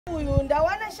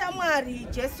ndawana shamwari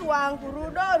Jesu wangu,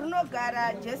 rudo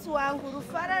runogara Jesu wangu,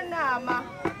 rufara nama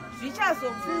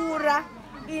zvichazopfuura,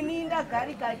 ini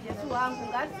ndagarika Jesu wangu.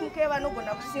 Ngatimuke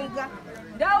vanogona kushinga.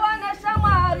 Ndawana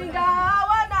shamwari,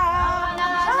 ndawana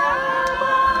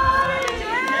shamwari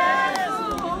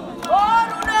Jesu, oh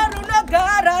rudo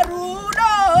runogara, rudo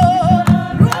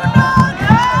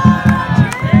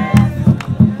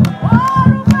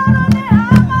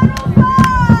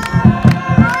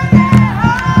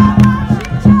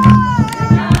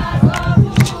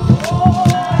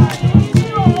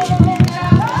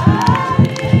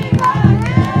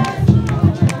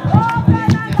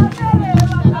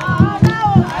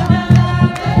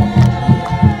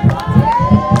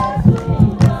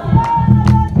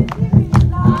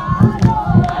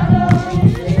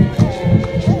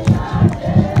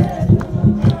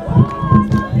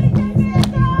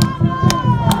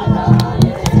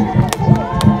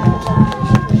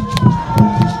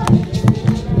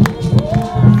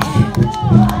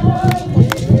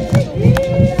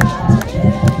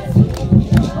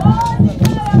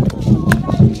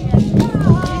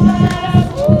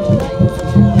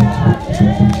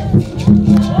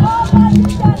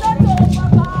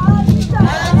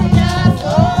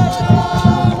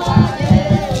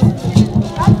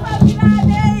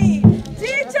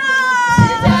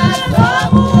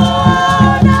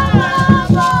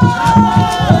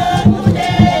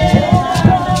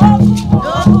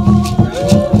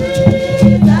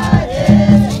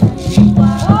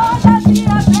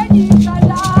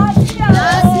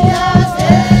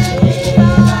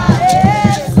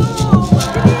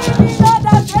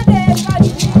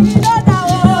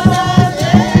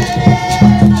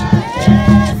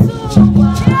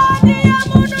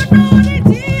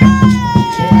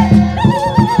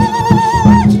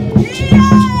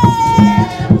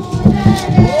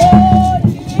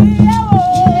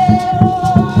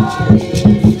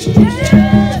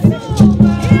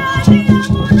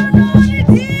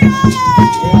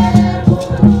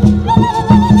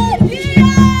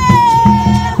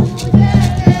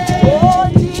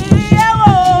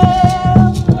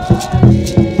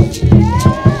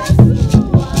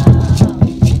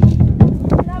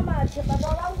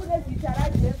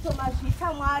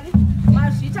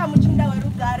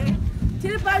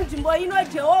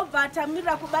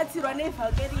tamirira kubatsirwa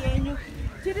neevhangeri yenyu.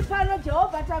 Tiri pano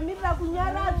Jehovha tamirira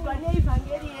kunyaradzwa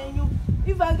neevhangeri yenyu.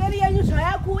 Ivhangeri yenyu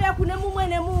zvayakuuya kune mumwe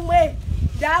nemumwe.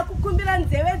 Ndakukumbira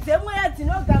nzeve dzemweya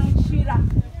dzinogamuchira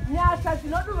nyasha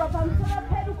dzinodurwa pamusoro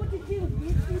pedu kuti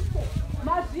tinzwisise.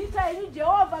 Mazviita yenyu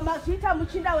Jehovha, mazviita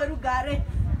muchinda werugare.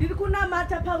 Ndiri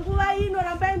kunamata panguva ino,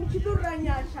 rambai muchidurura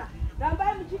nyasha,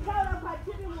 rambai muchitaura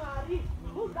kwatiri Mwari.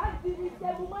 Mugadzirise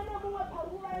mumwe nemumwe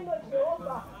panguva ino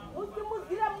Jehovha.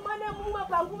 Musimudzire mumwe nemumwe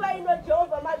panguva ino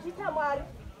Jehovha. Mazviita Mwari,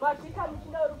 mazviita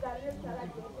muchinda werugare nezita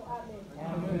raJesu. Amen.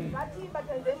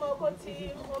 Ngatibatanidze maoko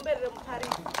tiomberere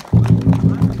Mharidzo.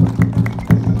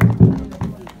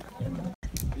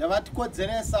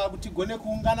 Yavatikodzeresa kuti tigone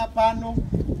kuungana pano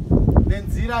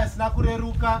nenzira isina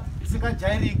kureruka,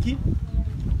 isingajairiki.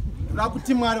 Toda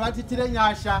kuti Mwari vatitire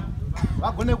nyasha,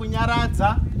 vagone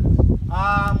kunyaradza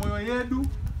mwoyo yedu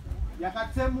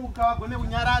yakatsemuka, vagone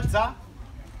kunyaradza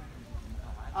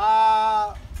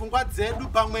pfungwa dzedu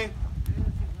pamwe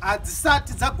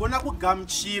hadzisati dzagona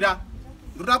kugamuchira.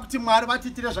 Ndoda kuti Mwari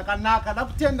vatitire zvakanaka. Ndoda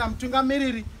kutenda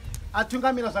mutungamiriri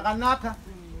atungamira zvakanaka.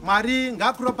 Mwari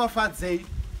ngakuropafadzei.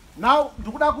 Now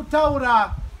ndikuda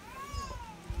kutaura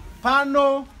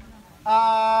pano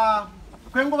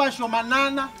kwenguva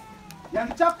shomanana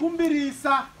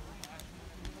yandichakumbirisa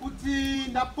kuti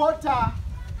ndapota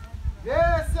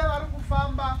vese vari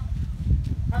kufamba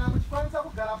kana muchikwanisa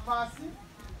kugara pasi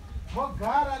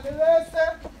mogara,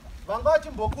 nevese vanga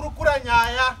vachimbokurukura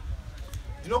nyaya.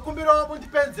 Ndinokumbirawo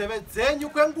mundipe nzeve dzenyu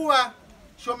kwenguva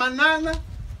shomanana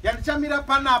yandichamira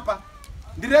panapa,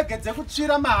 ndiregedze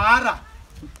kutsvira mahara.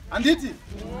 Handiti?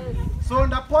 So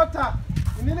ndapota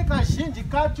inini kazhinji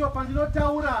kacho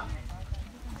pandinotaura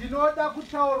ndinoda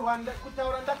kutaura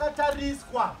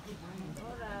ndakatariswa.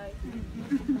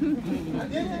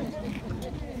 Handiti?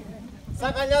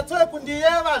 Saka nyatsoe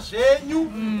kundiyeva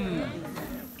zvenyu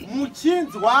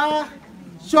muchinzwa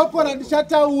shoko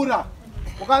randicataura.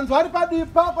 Ukanzwa ari padivi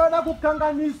pako ada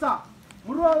kukanganisa,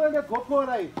 murove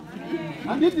negokora iri.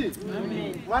 Handiti?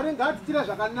 Mwari ngaatitire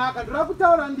zvakanaka. Ndoda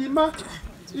kutaura ndima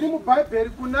iri mubhaibheri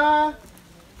kuna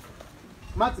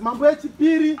madzimambo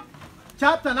echipiri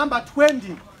chapter number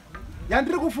 20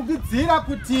 yandiri kufukidzira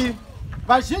kuti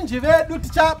vazhinji vedu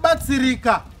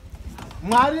tichabatsirika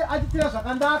Mwari atitire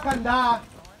zvakanaka.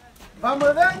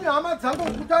 Vamwe venyu hama dzangu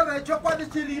kutaura chokwadi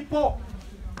chiripo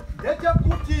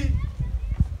ndechekuti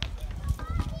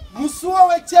musuwo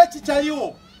wechechi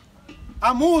chaiwo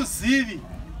hamuuzivi.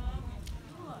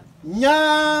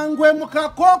 Nyangwe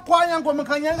mukakokwa, nyangwe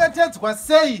mukanyengetedzwa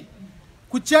sei,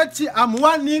 kuchechi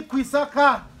hamuwanikwi.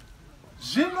 Saka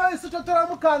zvino isu totora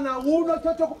mukana uno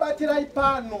totokubatirai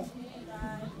pano.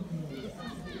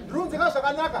 Runzika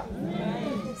zvakanaka.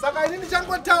 Saka ini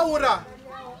ndichangotaura,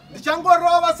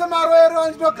 ndichangorova semaroero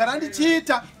andinogara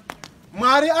ndichiita.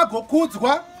 Mwari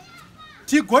agokudzwa,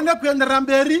 tigone kuenderera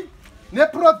mberi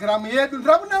neprogramu yedu.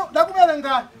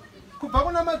 Ndakuverenga kubva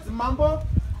kuna Madzimambo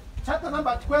chapter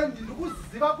number 20.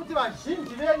 Ndikuziva kuti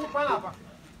vazhinji venyu panapa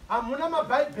hamuna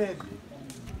mabhaibheri.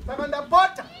 Saka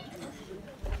ndapota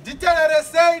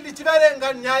nditereresei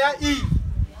ndichiverenga nyaya iyi.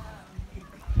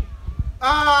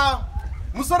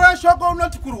 Musoro weshoko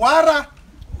unoti kurwara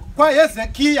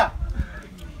kwaHezekiya.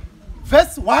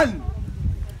 Verse 1.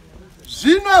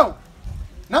 Zvino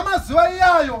namazuva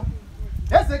iyayo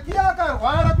Hezekiya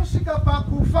akarwara kusvika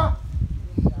pakufa.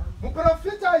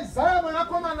 Muprofita Isaya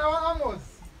mwanakomana waAmozi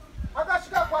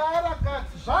akasvika kwaari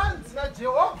akati, zvanzi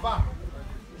naJehovha,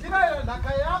 ndirayira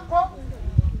nhaka yako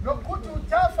nokuti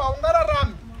uchafa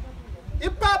ungararami.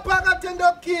 Ipapo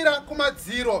akatendokira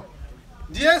kumadziro.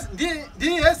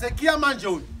 Ndiye Hezekiya manje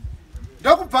uyu.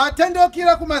 Ndokubva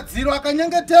atendokira kumadziro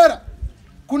akanyengetera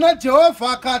kuna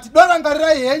Jehovha akati,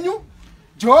 dorangarirai henyu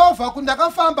Jehovha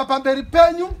kundakafamba pamberi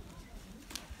penyu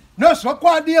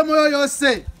nezvokwadi yemwoyo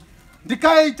yose,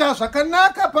 ndikaita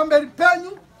zvakanaka pamberi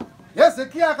penyu.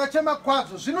 Hezekiya akachema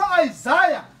kwazvo. Zvino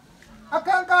Isaya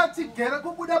akanga achigere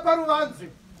kubuda paruvanze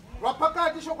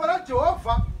rwapakati. Shoko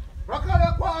raJehovha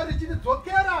rakauya kwaari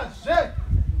chidzokerazve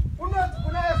unoti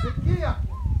kuna Hezekiya,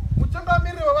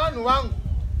 mutungamiriri wevanhu vangu,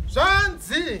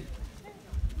 zvanzi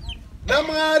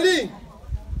naMwari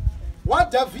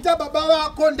waDhavhidha baba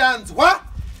vako, ndanzwa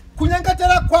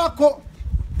kunyengetera kwako,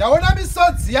 ndaona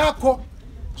misodzi yako.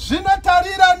 Zvino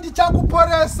tarira,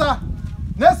 ndichakuporesa.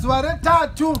 Nezuva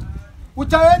retatu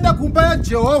uchaenda kumba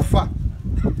yaJehovha.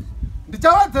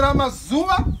 Ndichawedzera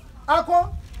mazuva ako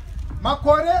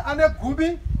makore ane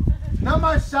 15.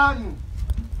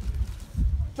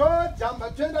 Tojamba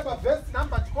toenda paverse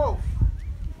number 12.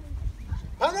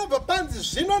 Panobva panzi,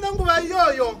 zvino nenguva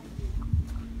iyoyo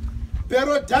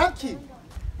Berodhaki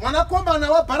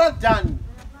mwanakomana waBharadhani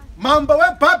mambo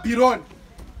weBhabhironi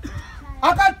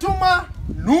akatuma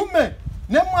nhume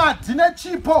nemwadi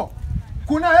nechipo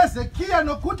kuna Hezekiya,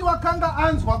 nokuti wakanga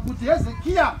anzwa kuti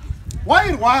Hezekiya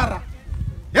wairwara.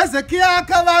 Hezekiya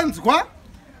akavanzwa,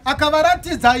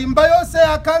 akavaratidza imba yose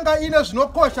yakanga ine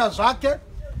zvinokosha zvake,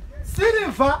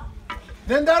 sirivha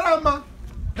nendarama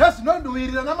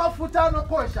nezvinonhuhwirira namafuta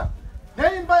anokosha,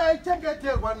 neimba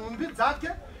yaichengeterwa nhumbi dzake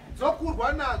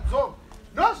dzokurwa nadzo,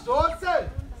 nozvose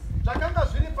zvakanga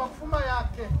zviri pafuma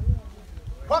yake.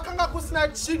 Kwakanga kusina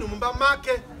chinhu mumba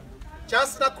make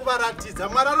chasina kuvaratidza.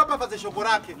 Mwari aropafadze shoko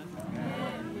rake.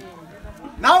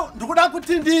 Now ndikuda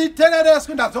kuti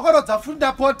nditerereswe, ndadzokorodza futi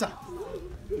ndapota.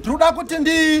 Ndikuda kuti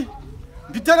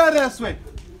nditerereswe.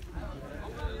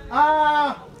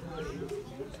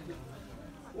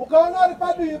 Ukaona uri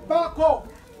padivi pako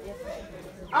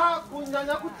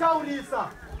kunyanya kutaurisa,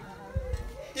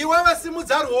 iwewe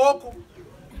simudza ruoko.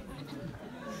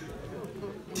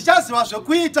 Ndichaziva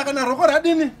zvekuita kana roko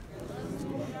radini.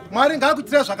 Mwari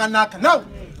ngaakutire zvakanaka. Now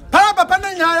panapa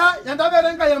pane nyaya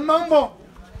yandaverenga yemambo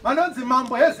vanonzi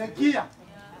mambo Hezekiya.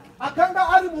 Akanga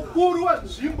ari mukuru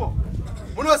wenzvimbo.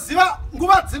 Munoziva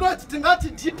nguva dzinoti tingati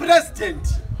ndipresident.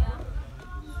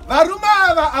 Varume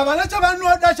ava havana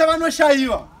chavanoda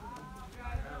chavanoshayiwa.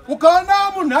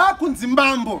 Ukaona munhu akunzi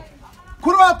mambo,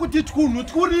 kureva kuti twunhu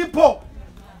twuripo,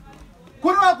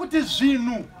 kureva kuti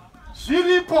zvinhu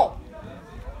zviripo.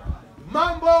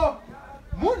 Mambo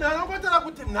munhu anongotara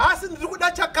kuti nhasi ndiri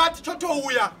kuda chakati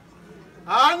chotouya.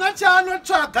 Haana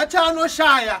chaanotsvaga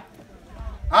chaanoshaya,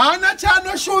 haana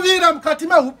chaanoshuvira mukati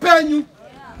meupenyu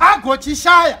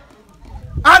agochishaya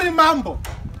ari mambo.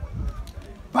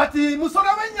 But musoro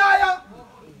wenyaya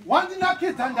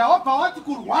wandinakidza ndawabva wati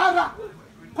kurwara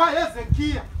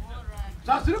kwaHezekiya.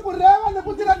 Zvazviri kureva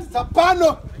nekutiratidza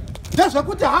pano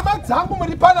ndezvekuti hama dzangu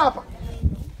muri panapa,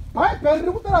 Bhaibheri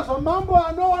riri kutaura zvamambo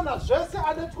anowana zvese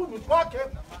ane twunhu twake,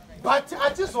 but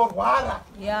achizorwara.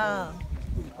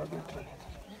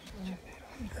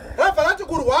 Rabva rati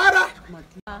kurwara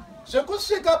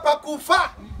zvekusvika pakufa.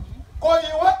 Ko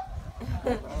iwe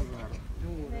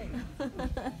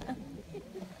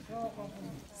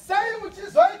sei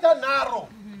uchizoita nharo,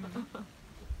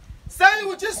 sei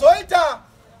uchizoita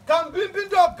kambimbi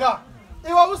ndoga,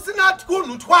 iwe usina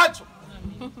twunhu twacho.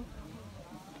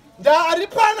 Ndari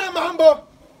pana mambo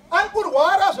ari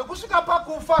kurwara zvekusvika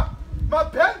pakufa.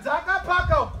 Mabhenzi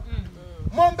akapaka uko,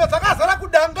 mombe dzakazara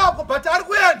kudanga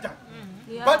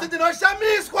but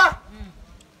ndinoshamiswa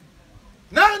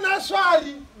nana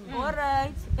swari All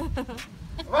right.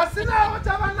 vasinawo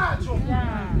tavanacho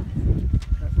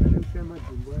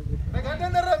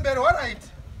ndakandendera mberi. Alright,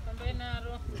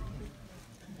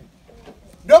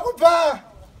 ndokubva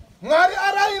Mwari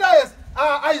arayira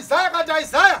Isaya kati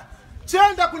Isaya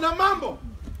chienda kuna mambo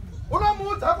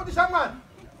unomuudza kuti shamwari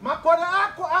makore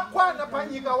ako akwana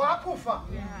panyika wakufa.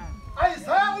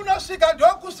 Isaya unosvika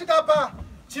ndokusvika pa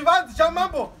chivanze cha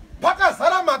mambo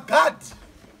pakazara magadhi.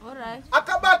 All right.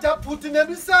 Akabata pfuti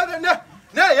nemiseve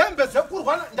nehembe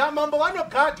dzekurwa ndamambo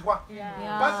vanogadhwa.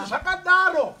 Basi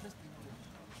zvakadaro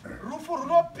rufu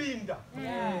runopinda.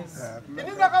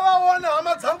 Ini ndakavaona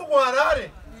hama dzangu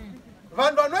kuHarare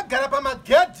vanhu vanogara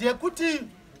pamagedhi ekuti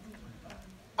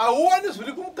hauoni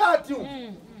zviri kumukati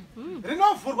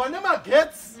rinovhurwa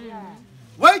nemagetsi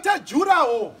woita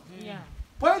jurawo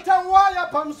poita waya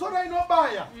pamusoro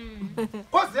inobaya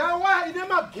kozeya waya ine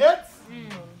magetsi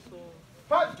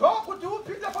padho kuti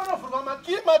upinde panovhurwa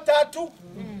makii matatu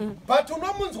but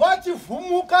unomunzwa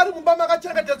achivhumuka ari mumba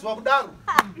makachengetedzwa kudaro.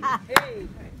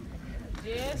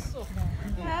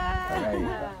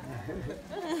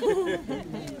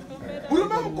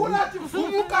 Murume mukuru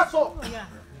achivhumuka so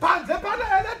panze pane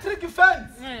electric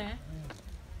fence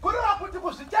kureva kuti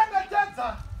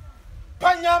kuzvichengetedza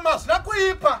panyama zvina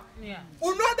kuipa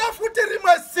unoda futi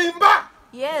rimwe simba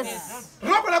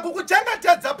rinogona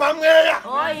kukuchengetedza pamweya.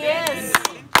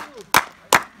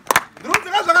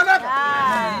 Ndinonzwika zvakanaka.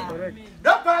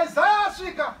 Ndobva Isaya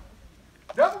asvika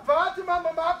ndokubva vati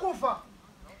mambo maakufa.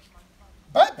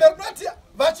 Bhaibheri rinoti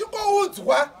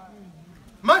vachingoudzwa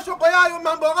mashoko yayo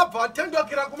mambo akabva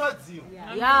atendokera kumadziro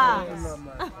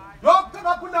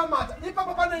ndokutanga kunamata.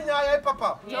 Ipapo pane nyaya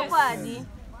ipapapo.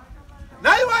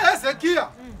 Naiwa Hezekiya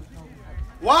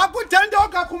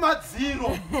wakutendoka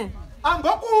kumadziro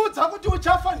ambokuudza kuti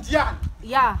uchafa ndiani?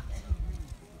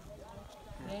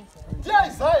 Ndiye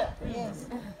Isaya.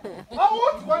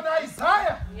 Audzwa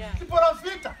naIsaya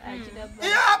chiprofita.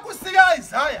 Iye akusiya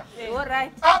Isaya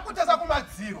akutesa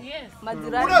kumadziro.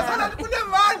 Unoziva kuti kune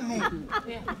vanhu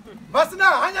vasina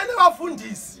hanya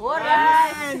nevafundisi.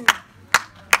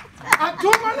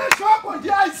 Atumwa neshoko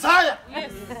ndiye Isaya.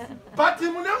 But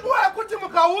mune nguva yekuti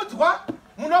mukaudzwa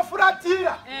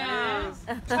munofuratira.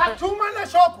 Atumwa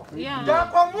neshoko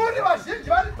ndakwamuri vazhinji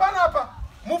vari panapa.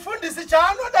 Mufundisi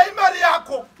chaanoda imari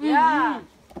yako.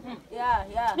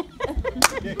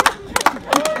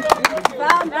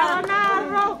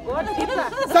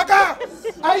 Saka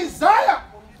Isaya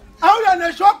auya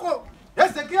neshoko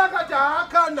Hezekiya akati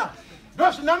haakana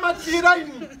ndozvinamatira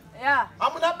ini.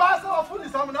 Hamuna basa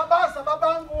vafundisi, hamuna basa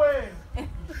babangu we.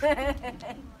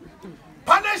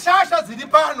 Pane shasha dziri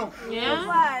pano.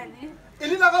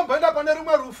 Ini ndakamboenda pane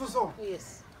rimwe rufu so.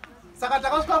 Saka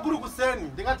takasvika kuri kuseni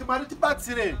ndikati Mwari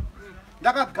tibatsire.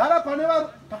 Ndakagara pane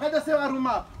pakaita sevarume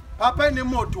apa paine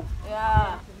moto.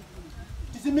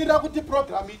 Tichimirira kuti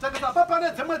program iitake. Apa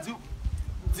pane dzimwe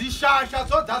dzishasha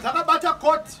dzakabata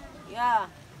koti.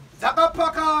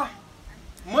 Dzakapaka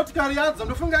motikari yadzo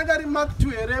ndofunga yanga iri Mark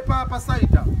 2 here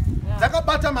pasaida.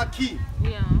 Dzakabata makii.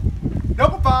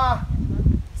 Ndokubva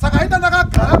saka ita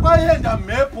ndakagara kwaenda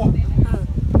mhepo.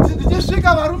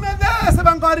 Ndichisvika varume vese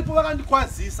vanga varipo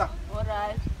vakandikwazisa.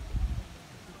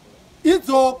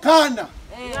 Idzokana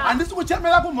handisi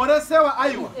kuchemera kumhoresewa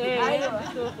aiwa.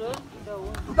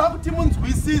 Ndoda kuti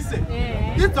munzwisise.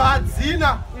 Idzo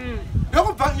hadzina.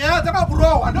 Ndokubva nyaya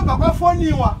dzakakurohwa ndobva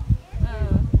kwafoniwa.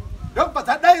 Ndokubva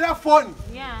dzadaira foni.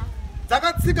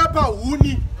 Dzakatsika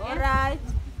pahuni.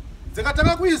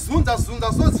 Dzikatanga kuizunza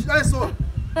so zvidai so.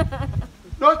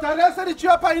 Dota rese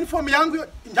richiwa painform yangu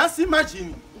just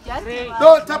imagine.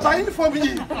 Dota painform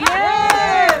iyi.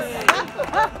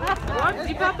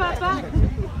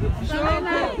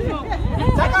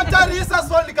 Takatarisa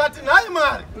so ndikati nai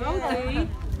Mwari.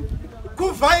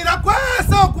 Kuvhaira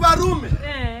kwese kuvarume.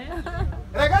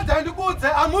 Rega ndikuudze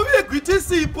hamuvigwi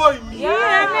tisipo imi.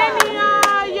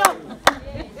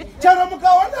 Chero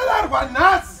mukaonerarwa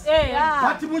nhasi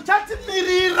but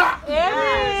muchatimirira.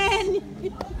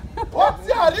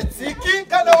 Hotsi haridziki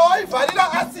kana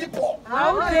waivharira asipo.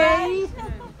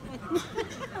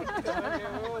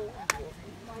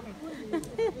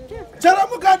 Chero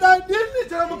mukadadini,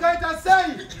 chero mukaita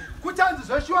sei kuchanzi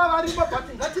zveshuwa varipo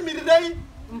but ngatimirirei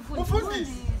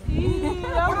mufundisi.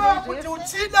 Kureva kuti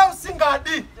uchida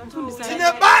usingadi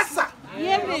tine basa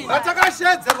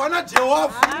ratakashedzerwa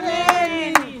naJehovha.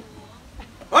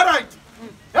 Alright.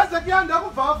 Hezekiya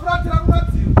ndakubva afuratira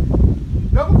kumadziro.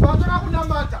 Ndakubva ataka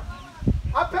kunamata.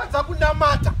 Apedza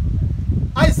kunamata.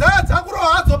 Isaya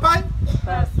dzakurohwa hadzo pai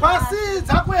pasi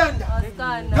dzakuenda.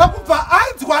 Ndakubva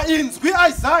anzwa inzwi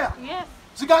Isaya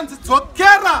zvikanzi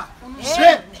dzokera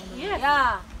zve.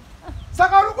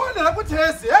 Saka uri kuonera kuti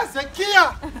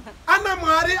Hezekia ana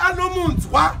Mwari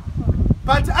anomunzwa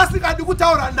but asingadi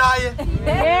kutaura naye.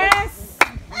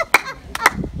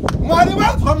 Mwari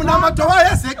vanzwa munamato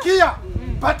waHezekia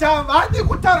but havadi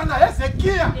kutaura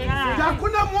naHezekia.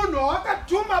 Hakuna munhu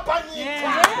wakatuma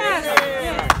panyika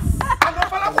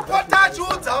anofana kupota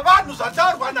achiudza vanhu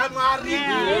zvataurwa naMwari.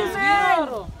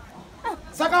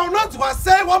 Saka unonzwa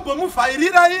sei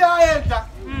wambomuvhairira iye aenda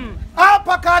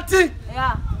apakati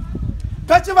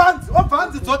pechivanzi obva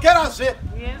anzi dzokerazve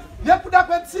nekuda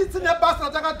kwetsitsi nebasa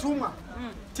ratakatumwa.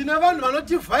 Tine vanhu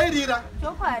vanotivhairira,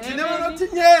 tine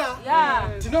vanotinyeya,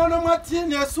 tine vanomwati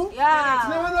nesu,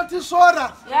 tine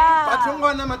vanotisvora,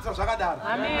 vatongwanamatira zvakadaro.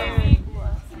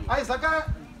 Isaya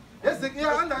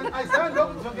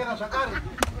ndokudzokera zvakare.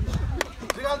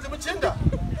 Zvikanzi muchinda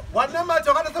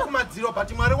wanamata wakadasa kumadziro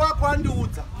but Mwari wako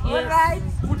andiudza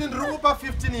kuti ndiri kupa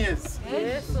 15 years.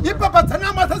 Ipapa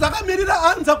dzanamata dzakamirira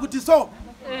anza kuti so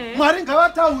Mwari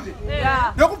ngavataure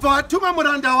ndokubva watuma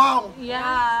muranda wawo.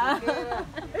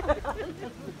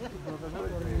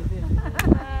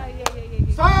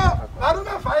 So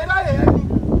varume Vhairayi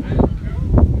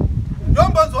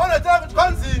ndombonzwaona tera kuti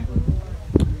kwanzi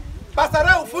basa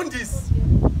reufundisi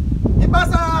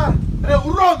ibasa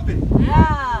reurombe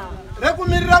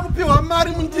rekumirira kupiwa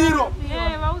mari mundiro.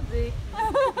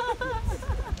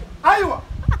 Aiwa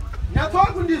nyatsoa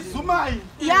kundizumai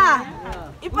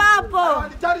ipapo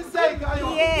nditarisei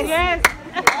aiwa.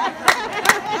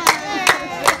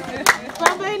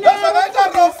 Zvakaita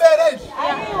rombe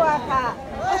aiwa ka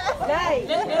dai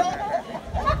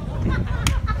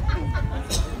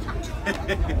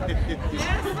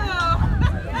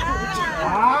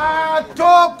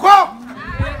toko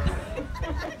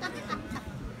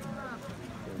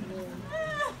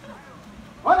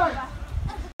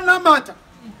namata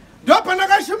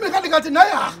ndopanakashumika ndikati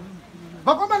naya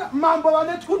vakomana mambo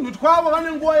vane tunhu twavo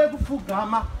vane nguva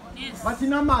yekupfugama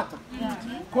vatinamata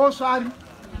kosvari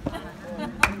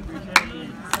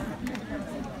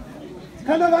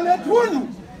kana vane tunhu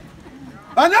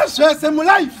vane zvese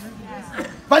mulife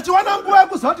vachiwana nguva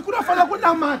yekuziva kuti kunofanira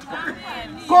kunamatwa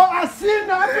ko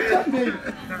asina akutembei.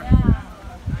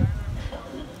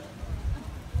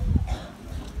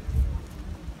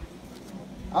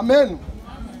 Amen.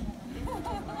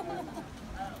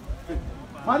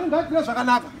 Mwari ngaitire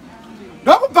zvakanaka.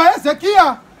 Ndokubva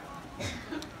Hezekia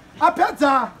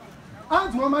apedza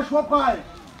anzwa mashoko aya.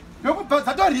 Ndokubva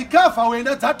dzatorikavha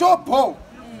wena dzatopo.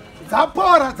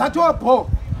 Dzapora dzatopo.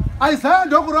 Isaya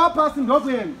ndokurova pasi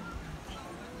ndokuenda.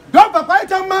 Ndobva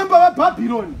kwaita mambo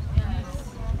weBhabhironi.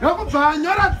 Ndokubva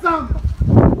anyora tsamba.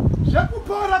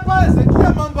 Zvekupora kwaHezekia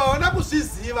mambo hawana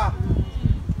kuzviziva.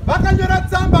 Vakanyora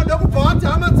tsamba ndokubva vati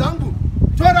hama dzangu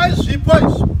torai zvipo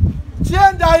izvi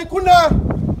tiendai kuna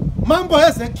mambo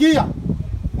Hezekia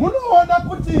munoona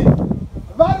kuti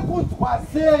vari kunzwa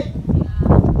sei.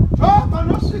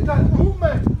 Ndopanosvika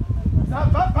nhume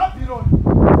dzabvaBhabhironi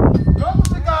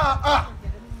ndokusvika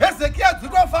Hezekia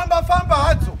dzitofamba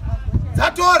hadzo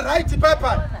dzatoright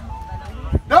paper.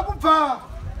 Ndokubva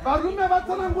varume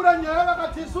vatsanangura nyaya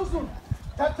vakati isusu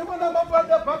tatemwa namambo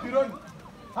weBhabhironi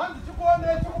hanzi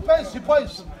chikuone chikupei zvipo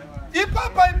izvi.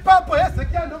 Ipapo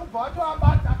Hezekia ndokubva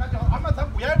watoabata akati hama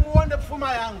dzangu uyai muone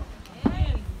pfuma yangu.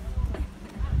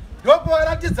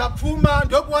 Ndokuvaratidza pfuma,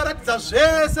 ndokuvaratidza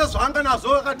zvese zvanga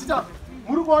nazvo akatita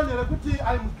muri kuonere kuti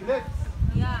I'm great.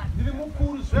 Ndiri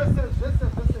mukuru zvese.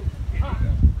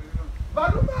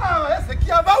 Varume ava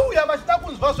Hezekia vauya vachida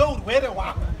kunzwa zveurwere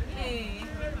hwako.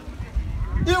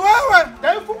 Iwewe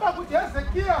ndaifunga kuti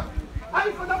Hezekia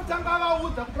aifanira kutanga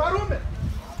vaudza kuti varume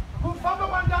kufamba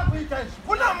kwandakuita izvi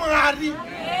kuna Mwari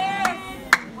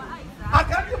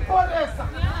akatiporesa.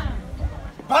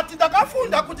 But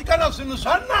ndakafunda kuti kana zvinhu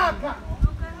zvanaka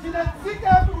tine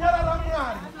tsika yekunyarara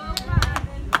Mwari.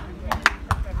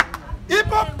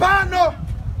 Ipo pano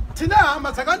tine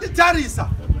hama dzakanditarisa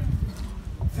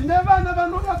dzine vana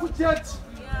vanoda kuchechi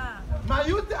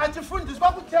mayuthi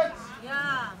achifundiswa kuchechi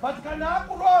but kana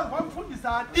akuroorwa mufundisi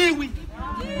hadiwi.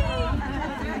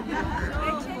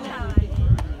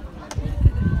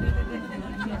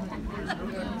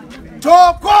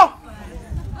 Toko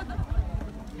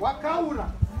wakaura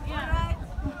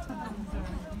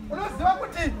unoziva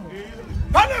kuti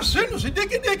pane zvinhu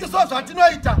zvidiki so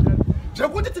zvatinoita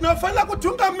zvekuti tinofanira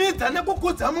kutungamidza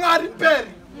nekukudza Mwari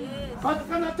mberi but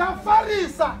kana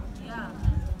tafarisa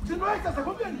tinoita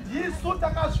sekunge ndisu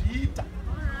takazviita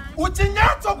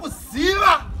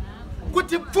uchinyatsokuziva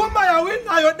kuti pfuma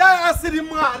yawinayo dai asiri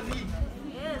Mwari.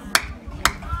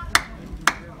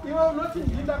 Iwe unoti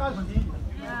ndakazviita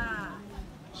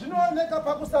zvinooneka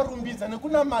pakusarumbidza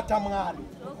nekunamata Mwari.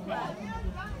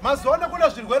 Mazuva kuna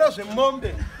zvirwere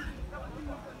zvemombe.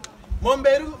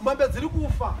 Mombe dziri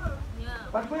kufa.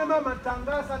 But kune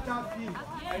matanga asati afira.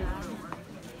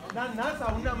 Nanhasi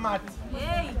hauna mati.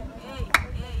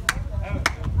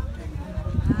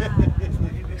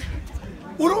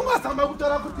 Uri ungazama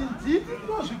kutaura kuti ndini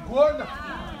ndinozvigona.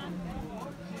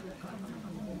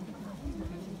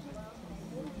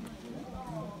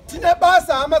 Tine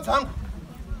basa hama dzangu.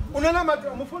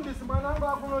 Unonamata mufundisi mwanangu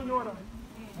akunonyora.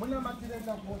 Munamatire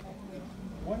ndakota.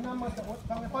 Wonamata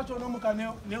pamwe pacho unomuka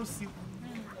neusiku.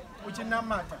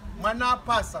 Uchinamata. Mwana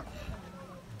apasa.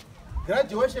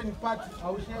 Graduation party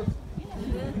haushezi.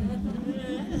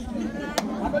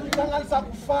 Anotikanganisa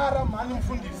kufara mhani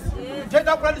mufundisi.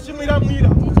 Tenda kula ndichimwira-mwira.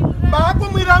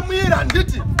 Maakumwira-mwira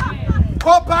nditi.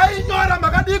 Kopa inyora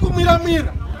makadii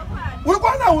kumwira-mwira. Uri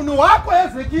kuona unhu hwako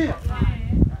Hezekia.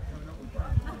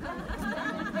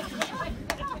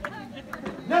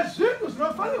 Nezvinhu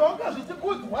zvinofanirwa kunge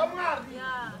zvichikudzwa Mwari.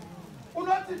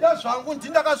 Unoti ndezvangu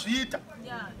ndindakazviita.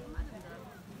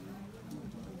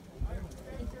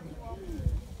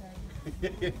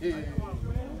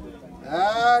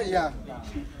 Aya.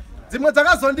 Dzimwe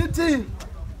dzakazonditi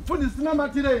mfundisi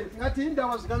namatirei ngati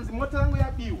indawa zvikanzi mota yangu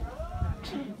yabiwa.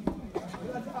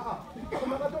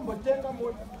 Makatombotenge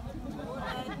mota.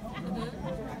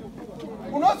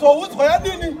 Unozoudzwa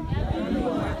yadini?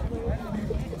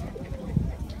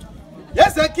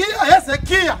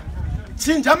 Hezekia,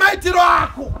 chinja maitiro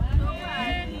ako.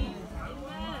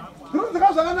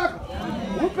 Ndinozika zvakanaka.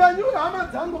 Upenyu hama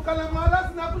dzangu kana Mwari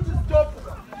asina kuti stop.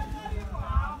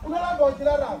 Unoramba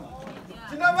uchirarama.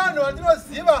 Tina vanhu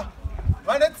vandinoziva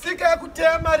vane tsika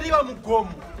yekuteya mariva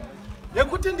mugomo.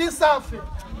 Yekuti ndisafe.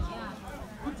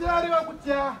 Kuteya riva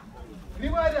kuteya.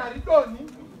 Riva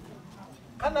haridoni.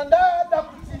 Kana ndada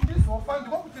kuti ndizofa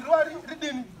ndiko kuti riva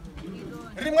ridini.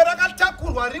 Rimwe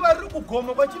rakatakurwa riva riri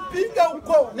kugomo kwachipinga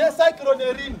uko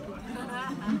necyclone rini.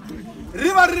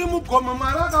 Riva riri mugomo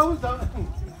Mwari akaudza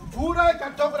mvura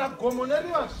ikatakura gomo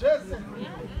neriva zvese.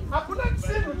 Hakuna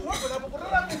chinhu chinogona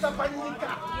kukuraramisa panyika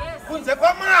kunze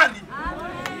kwaMwari.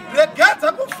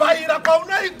 Regedza kuvhaira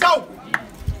kwaunoita uku.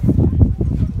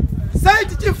 Sei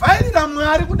tichivhairira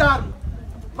Mwari kudaro?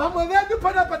 Vamwe vedu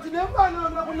panapa tine vana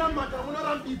vanoda kunamata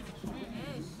munorambidza.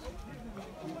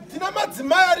 Tina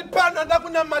madzimai ari pano anoda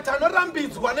kunamata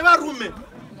anorambidzwa nevarume.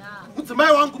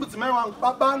 Mudzimai wangu,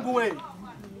 babangu we.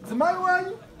 Mudzimai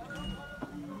wenyu?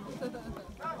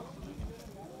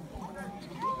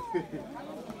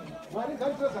 Mwari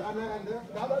ngatiite zvakanaka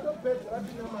ndava topedzera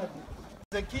tinamata.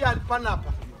 Hezekia ari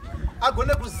panapa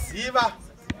agone kuziva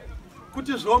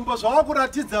kuti zvombo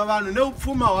zvavakuratidza vanhu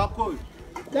neupfuma hwako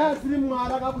dai asiri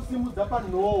Mwari akakusimudza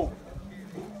panhoo.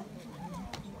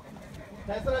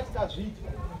 Taisara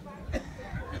tikazviita.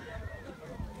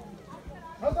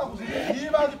 Sasa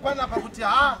kuzviziva ari panapa kuti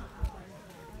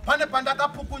pane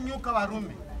pandakapukunyuka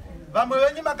varume. Vamwe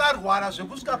venyu makarwara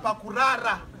zvekusvika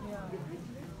pakurara.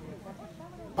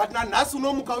 But nanhasi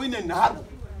unomuka uine nharo.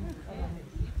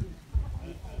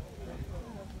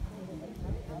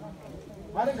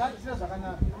 Mwari ngatiite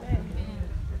zvakanaka.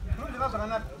 Ndinoziva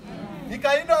zvakanaka.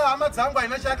 Nyika ino hama dzangu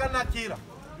haina chayakanakira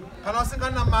kana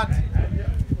usinganamati.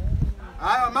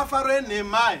 Haya mafaro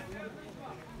eNehemia.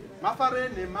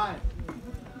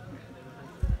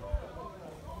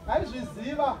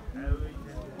 Haizviziva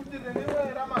kuti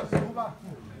rimwe ramazuva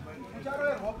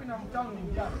ucharoerwa kupinda mutaundi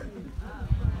ndiani.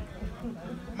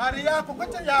 Mari yako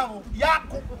kwete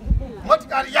yako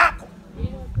motikari yako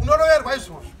unoroverwa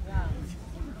izvozvo.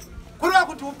 Kureva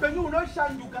kuti upenyu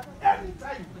unoshanduka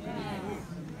anytime.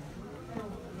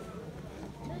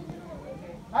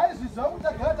 Haizviziva kuti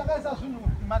tagara takaisa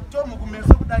zvinhu matomu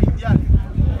kumeso kudai ndiani.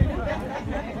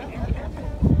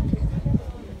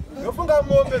 Ndofunga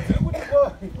mombe dziri kuti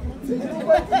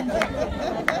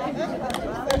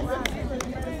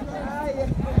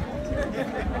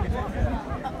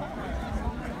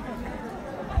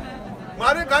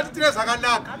Mwari ngatiitire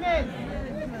zvakanaka.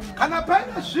 Kana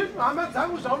paine zvinhu hama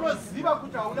dzangu zvaunoziva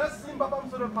kuti hauna simba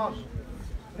pamusoro pazvo,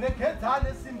 regedza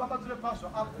ane simba pamusoro pazvo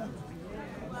akuti.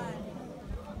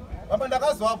 Baba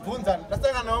ndakazovabvunza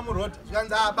ndasangana navo murodhi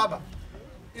zvikanzi baba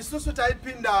isusu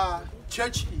taipinda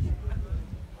church iyi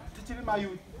tichiri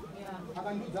mayuthi.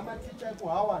 Akandiudza maticha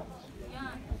ekuHoward.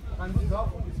 Akandiudza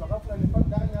vafundisi vakafunda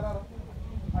nepakudakanyarara.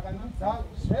 Akandiudza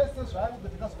zvese zvaiudza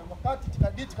tikasvika pakati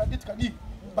tikadii.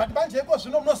 But manje iko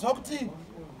zvino munoziva kuti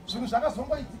zvinhu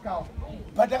zvakazongoitikawo.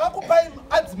 But ndakakupai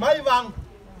adzimai vangu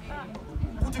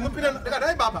kuti mupinde ndikati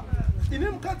hai baba ine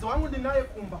mukadzi wangu ndinaye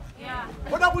kumba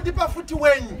oda kundipa futi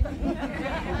wenyu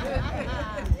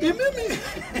imimi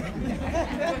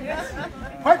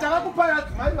kwachakakupa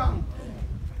adzimai vangu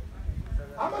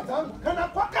hama dzangu kana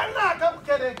kwakanaka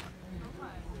kukereka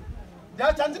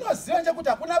chandinoziva nchekuti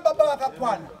hakuna baba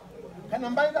vakakwana kana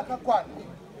mai vakakwana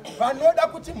vanoda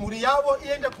kuti mhuri yavo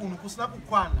iende kunhu kusina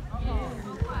kukwana.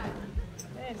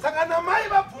 Saka na mai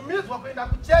vabvumidzwa kuenda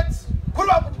kuchechi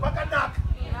kureva kuti kwakanaka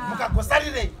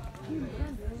mukagosarirei.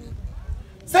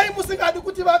 Sei musingadi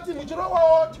kuti vati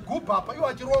muchirovawo chigubha apa iwo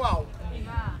achirovawo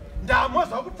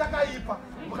ndamozva kuti takaipa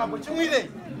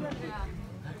mukagochimwirei.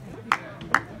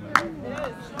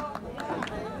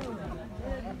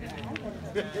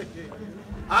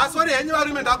 Sorry henyu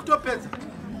varume ndakutopedza.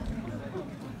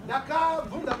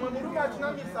 Ndakabvunza mumwe murume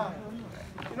achinamisa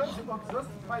inonzi exhaust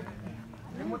pipe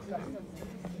yemotikari.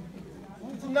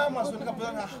 Ndinamazvo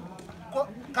ndikabvunza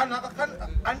kanaka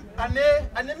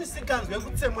ane misikanzwa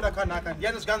yekutsemura kanaka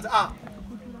ndiani zvikanzi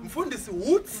mufundisi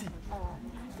hutsi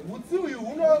uyu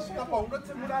hunosvika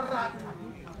paunotsemura rata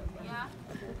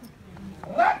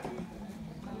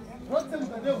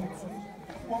unotsemura nehutsi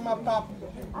wamapapu.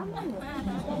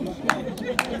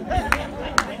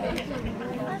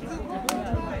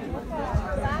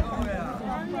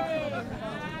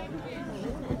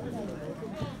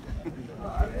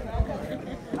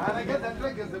 Aregeza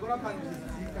tiregeze kuramba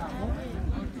ndichidzika.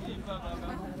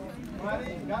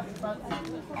 Mwari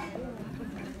ngatibatsire.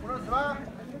 Unoziva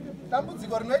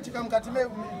dambudziko rinoitika mukati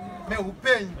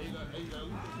mehupenyu.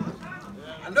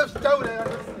 Andozvitaurira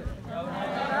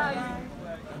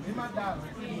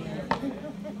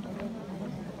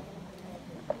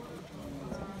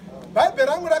Bhaibheri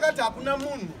rangu rakati hakuna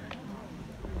munhu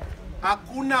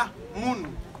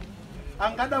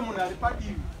angada munhu ari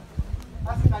padivi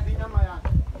asingadi nyama yake.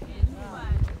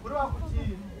 Kureva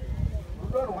kuti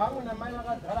rudo rwangu namai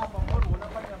vakagara pamorwona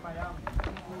panyama yangu,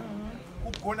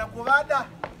 kugona kuvada,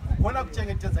 kugona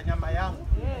kuchengetedza nyama yangu.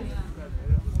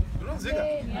 Unonzwika?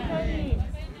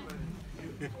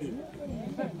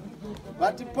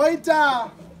 Vati poita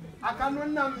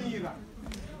akanonamira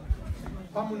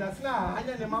pamunhu asina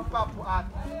hanya nemapapu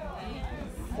ake,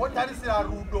 otarisira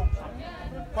rudo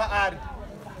kwaari,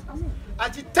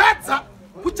 achitadza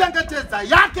kuchengetedza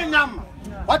yake nyama.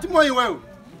 Wati moyo wewe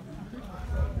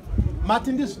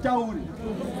mati ndizvitauri.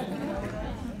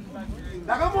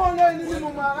 Ndakamuona inini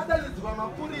mumwe akadanidzwa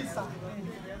mapurisa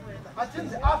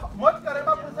achinzi afa motikari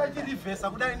yemapurisa ichirivhesa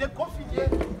kudai nekofi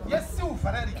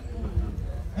yesilva rari.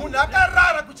 Munhu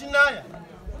akarara kuchinaya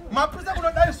mapurisa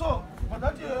kunodai so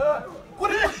kuti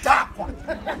kuri kudhakwa.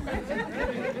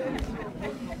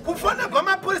 Kufonegwa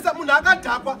mapurisa munhu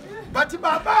akadhakwa, but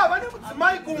baba vane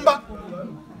mudzimai kumba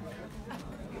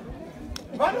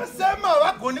vanosema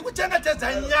vagoni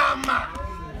kuchengetedza nyama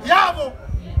yavo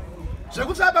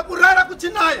zvekuti apa kurara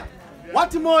kuchinaya.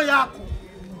 Wati moyo yako